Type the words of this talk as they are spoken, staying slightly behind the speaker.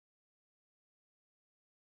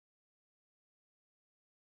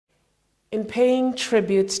In paying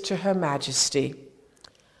tribute to Her Majesty,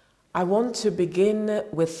 I want to begin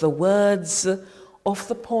with the words of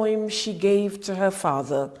the poem she gave to her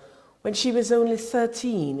father when she was only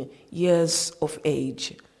 13 years of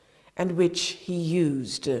age, and which he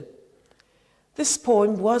used. This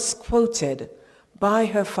poem was quoted by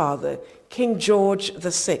her father, King George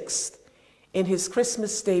VI, in his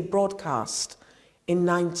Christmas Day broadcast in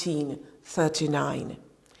 1939,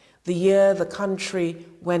 the year the country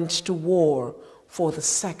went to war for the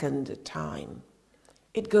second time.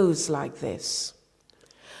 It goes like this.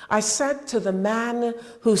 I said to the man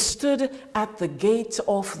who stood at the gate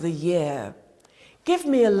of the year, "Give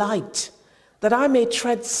me a light that I may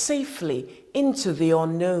tread safely into the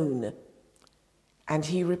unknown." And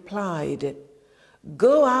he replied,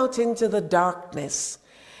 "Go out into the darkness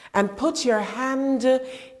and put your hand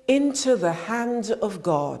into the hand of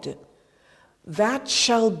God. That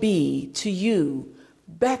shall be to you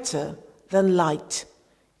better than light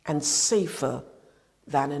and safer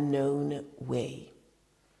than a known way."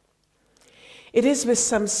 It is with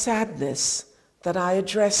some sadness that I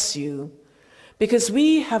address you, because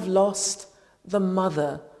we have lost the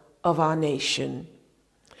mother of our nation,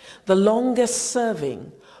 the longest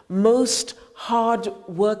serving, most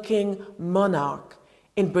hard-working monarch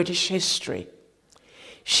in British history.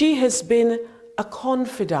 She has been a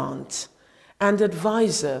confidant and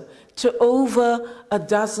advisor to over a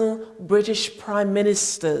dozen British prime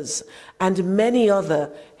ministers and many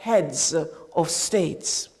other heads of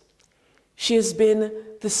states. She has been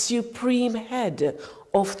the supreme head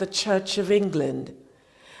of the Church of England.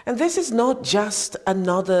 And this is not just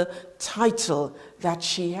another title that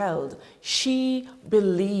she held. She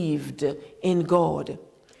believed in God,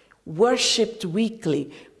 worshipped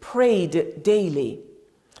weekly, prayed daily.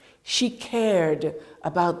 She cared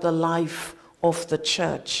about the life of the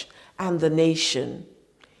church and the nation.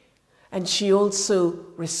 And she also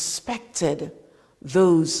respected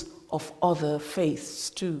those of other faiths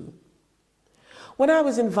too. When I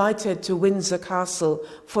was invited to Windsor Castle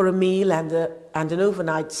for a meal and an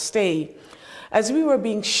overnight stay, as we were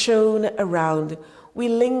being shown around, we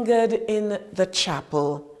lingered in the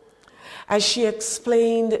chapel as she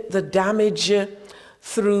explained the damage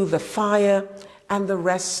through the fire and the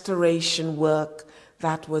restoration work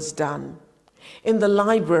that was done. In the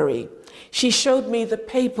library, she showed me the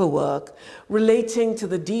paperwork relating to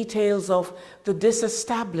the details of the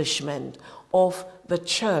disestablishment of the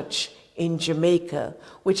church in Jamaica,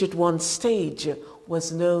 which at one stage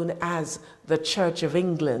was known as the Church of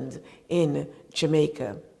England in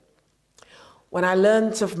Jamaica. When I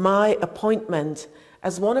learnt of my appointment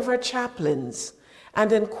as one of her chaplains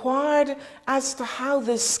and inquired as to how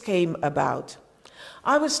this came about,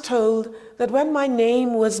 I was told that when my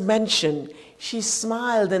name was mentioned, she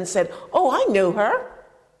smiled and said, "Oh, I know her."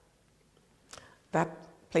 That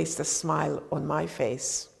placed a smile on my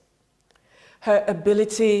face. Her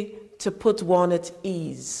ability to put one at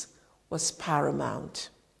ease was paramount.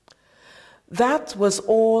 That was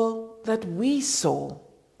all that we saw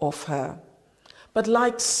of her. But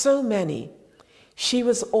like so many, she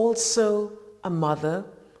was also a mother,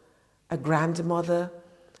 a grandmother,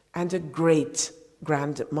 and a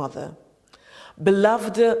great-grandmother,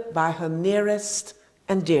 beloved by her nearest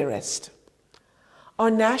and dearest. Our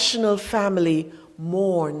national family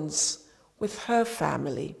mourns with her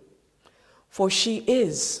family, for she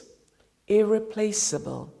is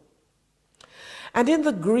irreplaceable. And in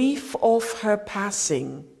the grief of her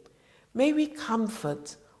passing, may we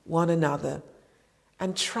comfort one another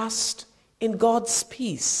and trust in God's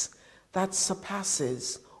peace that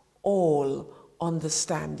surpasses all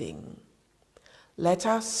understanding. Let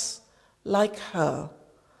us, like her,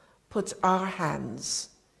 put our hands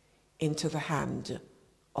into the hand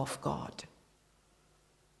of God.